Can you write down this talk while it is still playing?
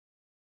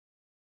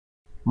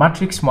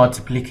Matrix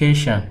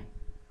multiplication.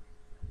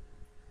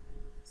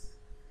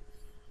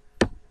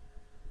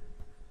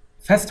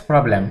 First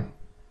problem.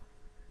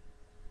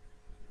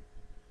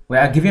 We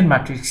are given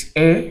matrix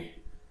A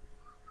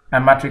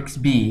and matrix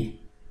B.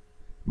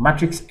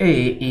 Matrix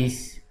A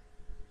is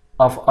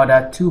of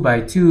order 2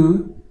 by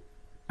 2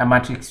 and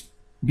matrix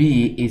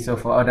B is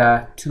of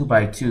order 2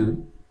 by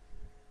 2.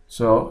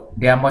 So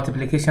their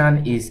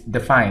multiplication is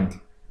defined.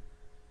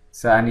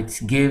 And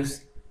it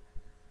gives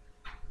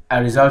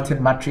a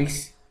resulting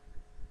matrix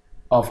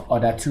of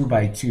order 2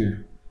 by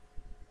 2.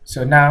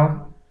 So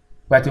now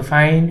we have to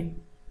find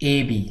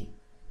AB.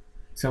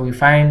 So we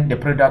find the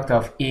product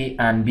of A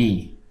and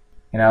B.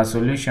 In our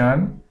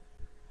solution,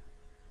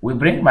 we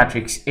bring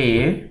matrix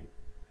A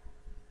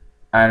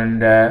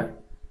and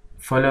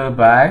followed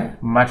by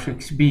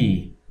matrix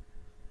B.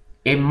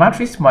 In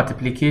matrix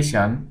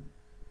multiplication,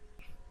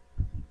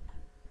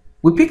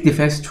 we pick the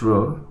first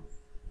row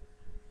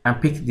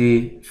and pick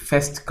the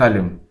first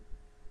column.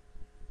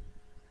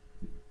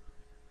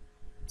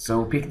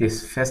 So we pick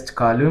this first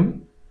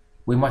column,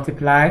 we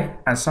multiply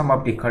and sum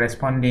up the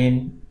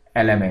corresponding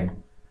element.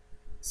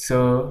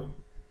 So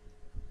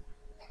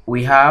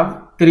we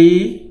have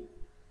 3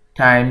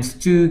 times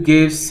 2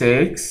 gives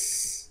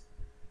 6.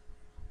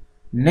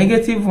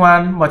 Negative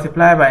 1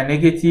 multiplied by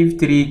negative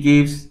 3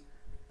 gives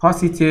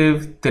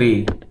positive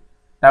 3.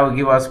 That will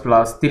give us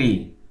plus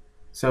 3.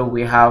 So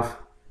we have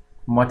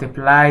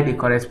multiplied the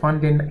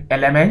corresponding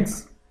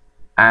elements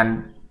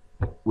and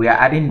we are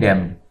adding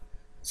them.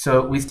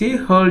 So we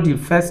still hold the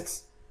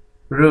first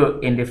row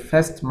in the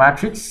first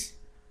matrix,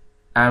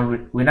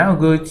 and we now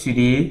go to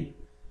the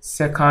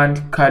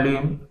second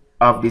column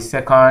of the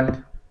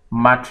second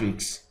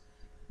matrix.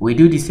 We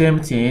do the same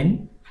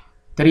thing.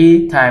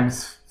 3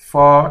 times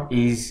 4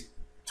 is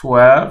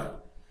 12.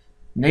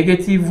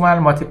 Negative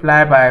 1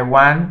 multiplied by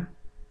 1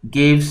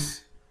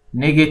 gives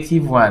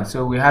negative 1.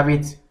 So we have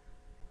it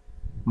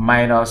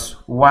minus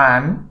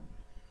 1.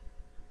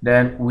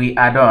 Then we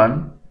add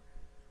on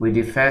with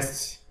the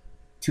first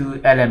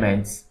 2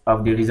 elements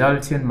of the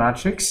resulting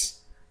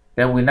matrix.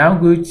 Then we now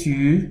go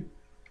to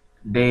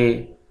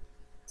the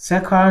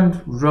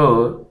second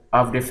row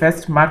of the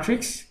first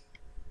matrix.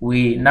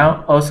 We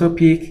now also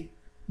pick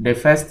the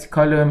first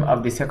column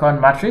of the second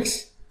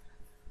matrix.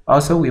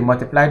 Also, we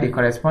multiply the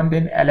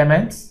corresponding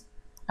elements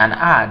and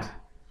add.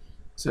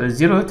 So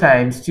 0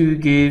 times 2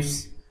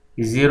 gives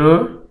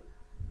 0,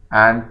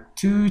 and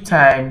 2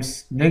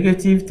 times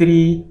negative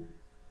 3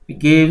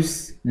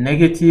 gives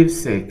negative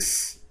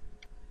 6.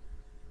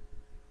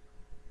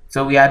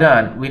 So we are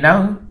done. We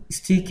now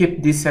still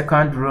keep this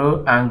second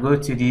row and go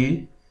to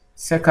the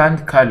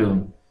second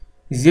column.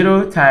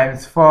 0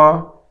 times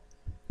 4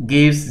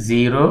 gives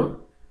 0.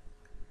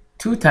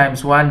 2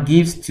 times 1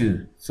 gives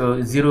 2.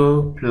 So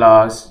 0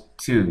 plus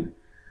 2.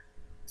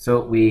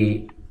 So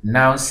we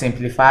now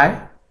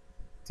simplify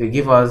to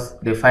give us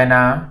the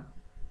final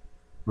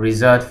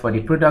result for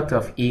the product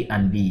of A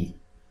and B.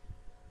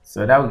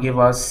 So that will give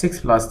us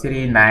 6 plus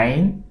 3,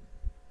 9.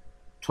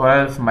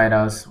 12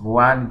 minus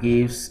 1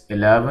 gives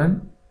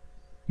 11.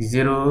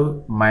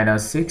 0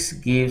 minus 6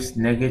 gives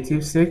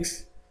negative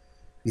 6.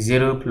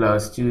 0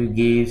 plus 2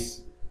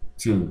 gives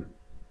 2.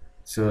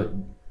 So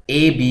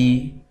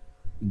AB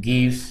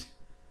gives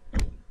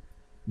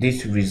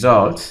this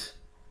result.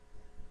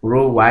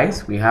 Row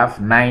wise, we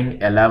have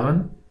 9,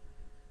 11,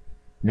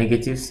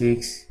 negative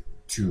 6,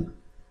 2.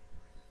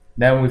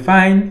 Then we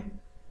find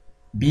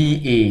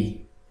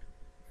BA.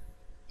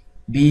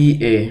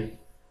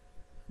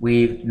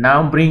 We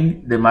now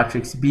bring the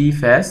matrix B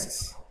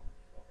first,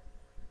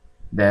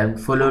 then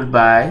followed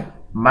by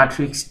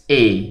matrix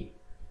A.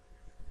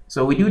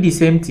 So we do the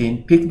same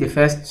thing, pick the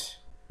first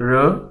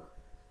row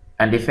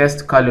and the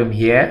first column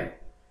here.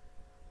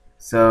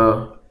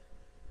 So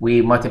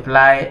we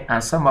multiply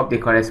and sum up the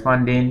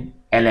corresponding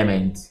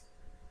element.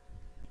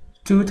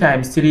 2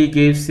 times 3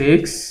 gives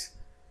 6.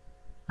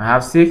 I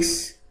have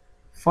 6.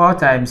 4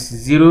 times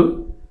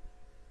 0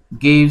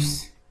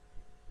 gives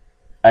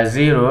a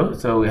 0,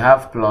 so we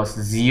have plus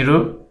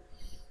 0.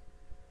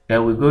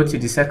 Then we go to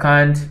the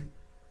second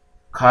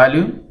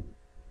column.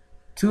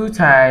 2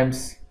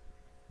 times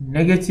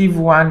negative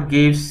 1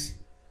 gives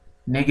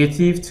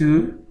negative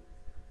 2.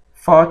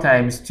 4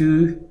 times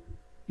 2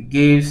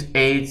 gives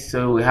 8,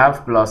 so we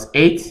have plus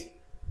 8.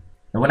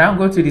 And we now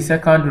go to the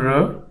second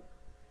row,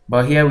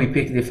 but here we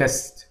pick the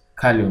first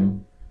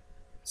column.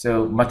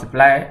 So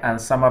multiply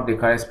and sum up the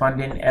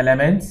corresponding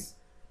elements.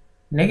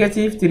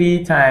 Negative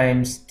 3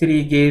 times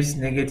 3 gives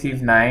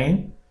negative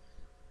 9.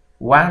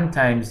 1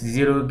 times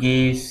 0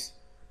 gives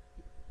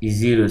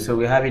 0. So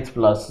we have it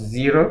plus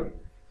 0.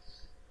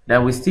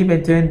 Then we still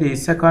maintain the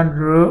second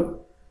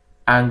row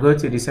and go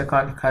to the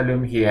second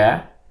column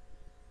here,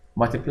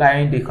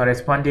 multiplying the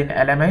corresponding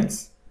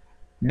elements.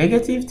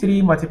 Negative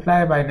 3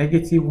 multiplied by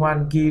negative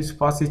 1 gives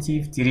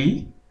positive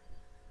 3.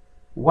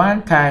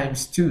 1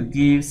 times 2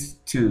 gives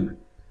 2.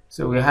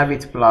 So we have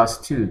it plus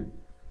 2.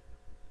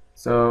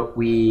 So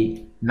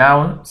we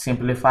now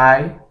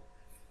simplify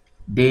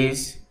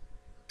this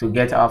to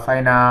get our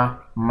final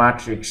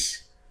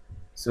matrix.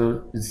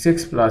 So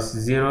 6 plus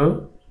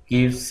 0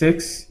 gives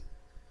 6.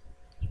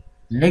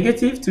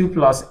 Negative 2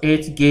 plus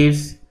 8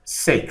 gives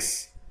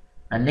 6.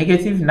 And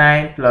negative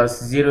 9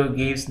 plus 0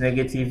 gives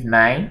negative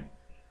 9.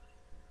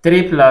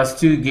 3 plus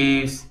 2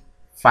 gives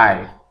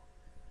 5.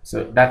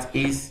 So that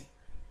is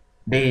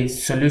the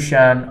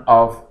solution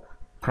of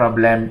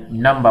problem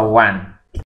number 1.